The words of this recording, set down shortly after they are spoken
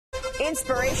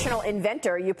Inspirational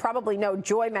inventor, you probably know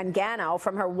Joy Mangano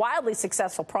from her wildly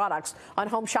successful products on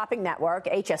Home Shopping Network,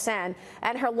 HSN,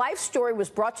 and her life story was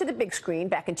brought to the big screen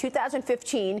back in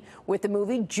 2015 with the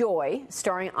movie Joy,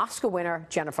 starring Oscar winner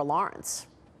Jennifer Lawrence.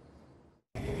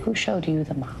 Who showed you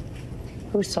the mop?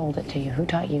 Who sold it to you? Who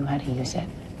taught you how to use it?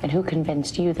 And who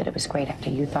convinced you that it was great after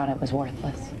you thought it was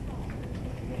worthless?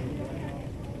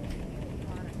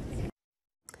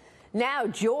 Now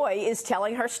Joy is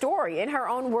telling her story in her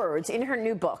own words in her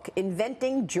new book,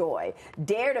 Inventing Joy.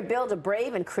 Dare to build a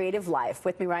brave and creative life.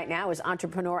 With me right now is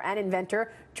entrepreneur and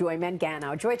inventor Joy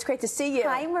Mangano. Joy, it's great to see you.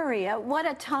 Hi, Maria. What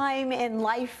a time in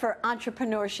life for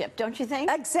entrepreneurship, don't you think?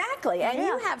 Exactly. And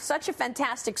you have such a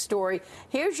fantastic story.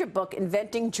 Here's your book,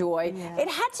 Inventing Joy. Yeah. It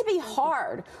had to be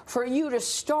hard for you to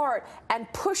start and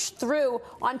push through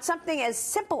on something as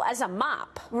simple as a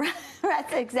mop.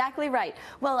 That's exactly right.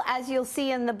 Well, as you'll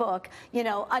see in the book, you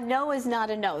know, a no is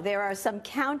not a no. There are some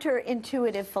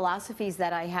counterintuitive philosophies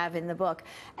that I have in the book,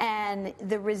 and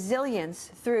the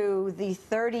resilience through the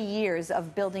 30 years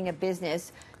of building a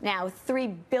business, now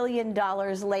 $3 billion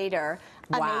later.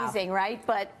 Wow. Amazing, right?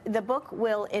 But the book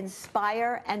will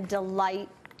inspire and delight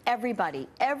everybody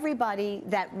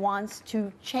that wants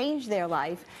to change their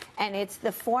life, and it's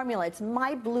the formula. It's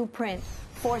my blueprint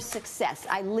for success.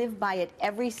 I live by it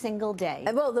every single day.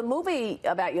 And well, the movie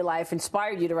about your life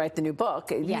inspired you to write the new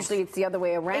book. Yes. Usually it's the other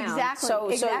way around.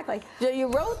 Exactly, exactly. So you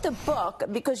wrote the book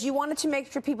because you wanted to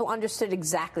make sure people understood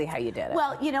exactly how you did it.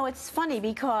 Well, you know, it's funny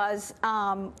because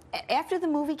after the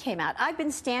movie came out, I've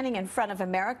been standing in front of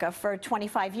America for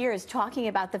 25 years talking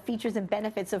about the features and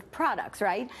benefits of products,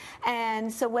 right?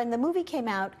 And so when the movie came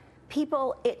out,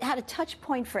 it had a touch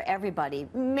point for everybody.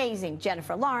 Amazing.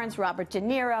 Jennifer Lawrence, Robert De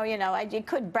Niro, you know,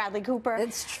 Bradley Cooper.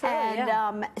 It's true,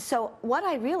 and so what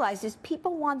I realized is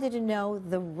people wanted to know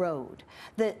the road,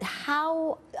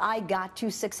 how I got to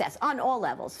success on all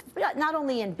levels, not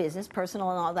only in business, personal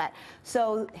and all that.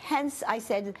 So hence I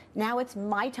said, now it's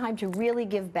my time to really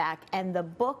give back. And the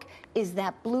book is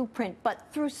that blueprint, but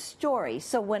through story.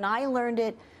 So when I learned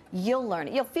it, you'll learn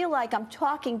it. You'll feel like I'm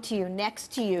talking to you,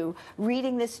 next to you,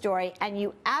 reading this story, and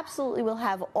you absolutely will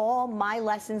have all my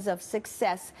lessons of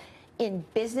success in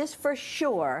business for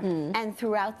sure, and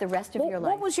throughout the rest of your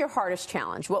life. What was your hardest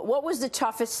challenge? What was the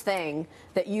toughest thing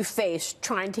that you faced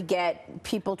trying to get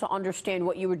people to understand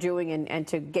what you were doing and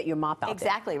to get your mop out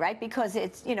Exactly, there? Right? Because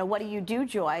it's, you know, what do you do,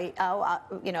 Joy?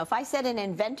 You know, if I said an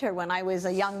inventor when I was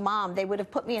a young mom, they would have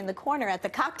put me in the corner at the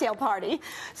cocktail party.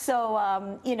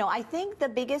 So, you know, I think the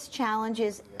biggest challenge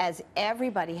is, as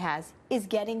everybody has, is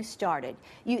getting started.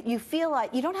 You feel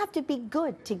like you don't have to be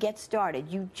good to get started.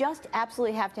 You just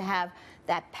absolutely have to have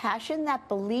that passion, that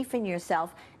belief in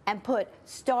yourself, and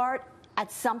start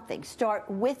at something. Start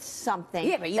with something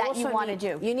but that you want to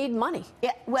do. You need money.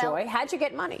 Yeah, well, Joy, how'd you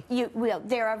get money? Well,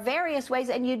 there are various ways,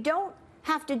 and you don't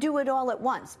have to do it all at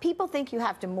once. People think you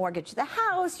have to mortgage the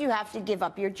house, you have to give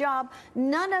up your job.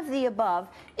 None of the above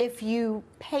if you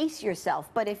pace yourself.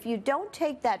 But if you don't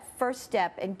take that first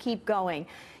step and keep going,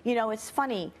 you know, it's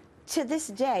funny. To this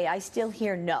day, I still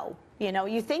hear no. You know,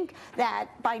 you think that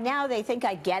by now they think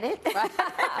I get it.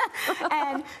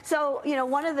 And so, you know,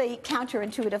 one of the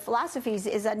counterintuitive philosophies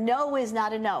is a no is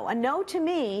not a no. A no to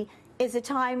me is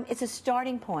it's a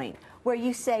starting point where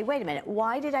you say, wait a minute,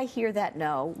 why did I hear that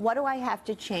no? What do I have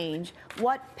to change?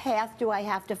 What path do I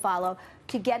have to follow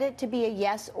to get it to be a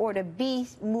yes or to be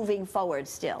moving forward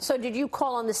still? So did you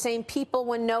call on the same people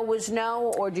when no was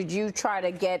no, or did you try to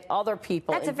get other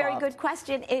people That's involved? A very good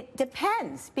question. It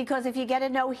depends, because if you get a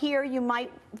no here, you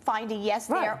might find a yes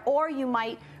there, or you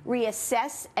might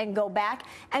reassess and go back.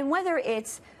 And whether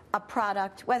it's a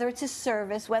product, whether it's a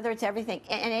service, whether it's everything,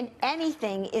 and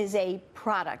anything is a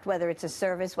product, whether it's a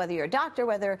service, whether you're a doctor,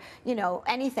 whether, you know,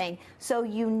 anything. So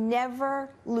you never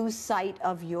lose sight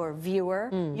of your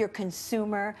viewer, your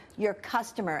consumer, your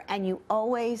customer, and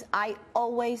I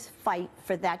always fight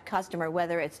for that customer,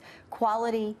 whether it's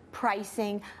quality,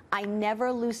 pricing. I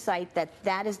never lose sight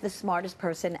that is the smartest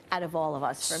person out of all of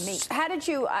us, for me. How did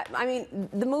you, I mean,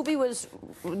 the movie was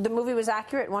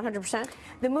accurate, 100%?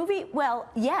 The movie, well,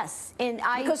 yes.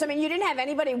 Because, I mean, you didn't have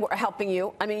anybody helping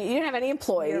you. I mean, you didn't have any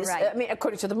employees. You're right. I mean,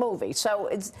 according to the movie. So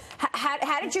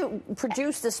how did you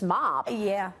produce this mop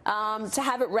to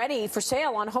have it ready for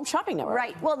sale on Home Shopping Network?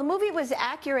 Right. Well, the movie was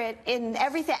accurate in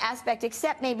every aspect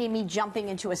except maybe me jumping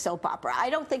into a soap opera. I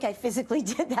don't think I physically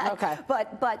did that. Okay.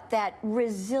 But that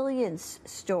resilience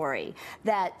story,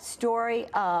 that story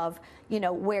of, you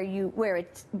know, where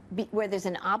there's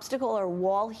an obstacle or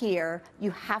wall here,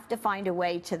 you have to find a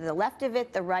way to the left of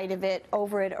it, the right of it,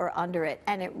 over it, or under it.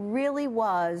 And it really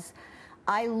was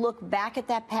I look back at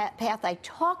that path, I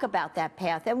talk about that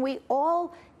path, and we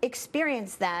all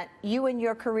experience that, you in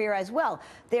your career as well.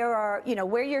 There are, you know,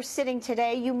 where you're sitting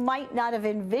today, you might not have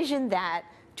envisioned that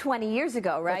 20 years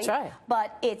ago, right? That's right.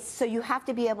 But it's, so you have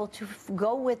to be able to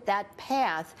go with that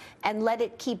path and let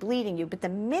it keep leading you. But the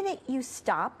minute you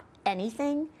stop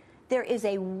anything, there is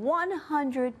a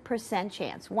 100%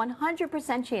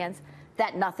 chance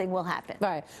that nothing will happen.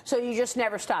 Right. So you just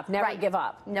never stop, never give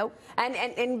up. Nope.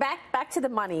 And back to the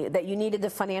money that you needed, the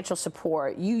financial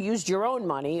support. You used your own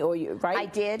money, or you, right? I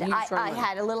did. I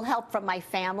had a little help from my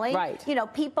family. Right. You know,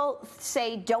 people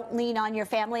say don't lean on your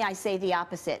family. I say the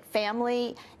opposite.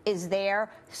 Family is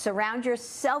there. Surround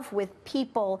yourself with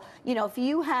people. You know, if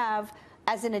you have,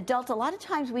 as an adult, a lot of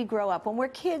times we grow up, when we're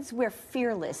kids, we're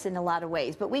fearless in a lot of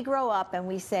ways, but we grow up and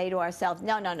we say to ourselves,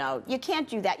 no, no, no, you can't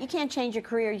do that. You can't change your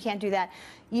career. You can't do that.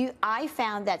 I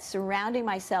found that surrounding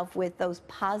myself with those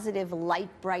positive, light,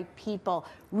 bright people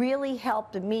really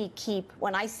helped me keep,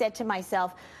 when I said to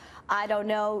myself, I don't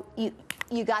know,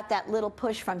 you got that little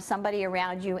push from somebody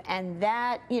around you, and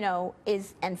that, you know,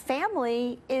 and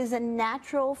family is a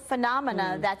natural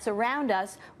phenomena that's around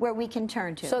us where we can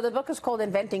turn to. So the book is called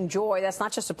Inventing Joy. That's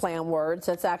not just a play on words.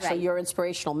 That's actually your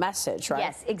inspirational message, right?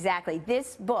 Yes, exactly.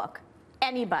 This book,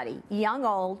 anybody, young,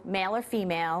 old, male or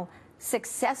female,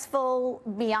 successful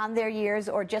beyond their years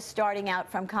or just starting out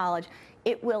from college,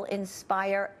 it will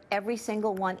inspire every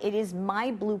single one. It is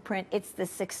my blueprint. It's the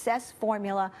success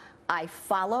formula I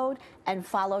followed and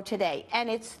follow today, and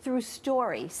it's through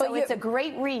story. So it's a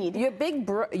great read. Your big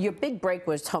break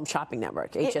was Home Shopping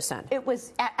Network, HSN. It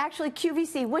was actually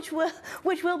QVC, which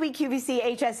will be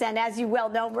QVC HSN, as you well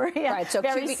know, Maria. Right. So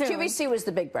very soon. QVC was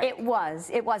the big break. It was,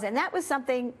 and that was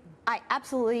something I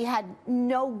absolutely had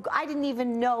I didn't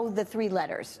even know the 3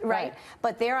 letters, right?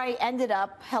 But there I ended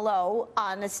up,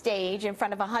 on a stage in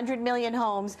front of 100 million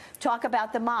homes, talk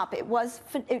about the mop.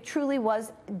 It truly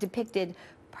was depicted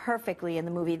perfectly in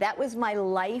the movie. That was my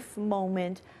life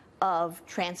moment of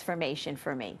transformation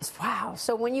for me. Wow.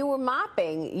 So when you were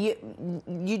mopping,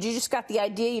 you just got the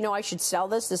idea, you know, I should sell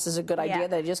this. This is a good idea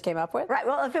that I just came up with? Right.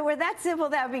 Well, if it were that simple,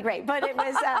 that would be great. But it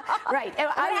was, right.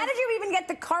 How did you even get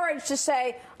the courage to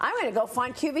say, I'm going to go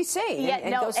find QVC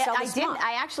and go sell this mop?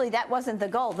 That wasn't the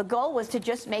goal. The goal was to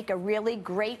just make a really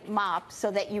great mop so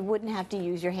that you wouldn't have to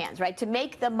use your hands, right? To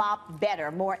make the mop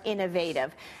better, more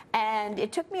innovative. And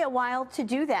it took me a while to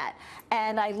do that.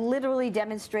 And I literally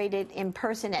demonstrated in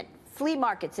person at flea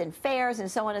markets and fairs and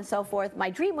so on and so forth. My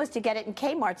dream was to get it in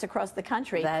Kmart's across the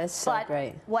country. That is so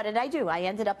great. What did I do? I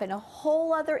ended up in a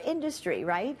whole other industry,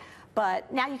 right?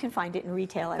 But now you can find it in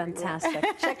retail everywhere.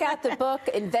 Fantastic. Check out the book,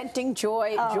 Inventing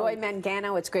Joy, Joy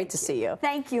Mangano. It's great to see you.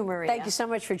 Thank you, Maria. Thank you so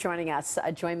much for joining us.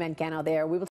 Joy Mangano there. We will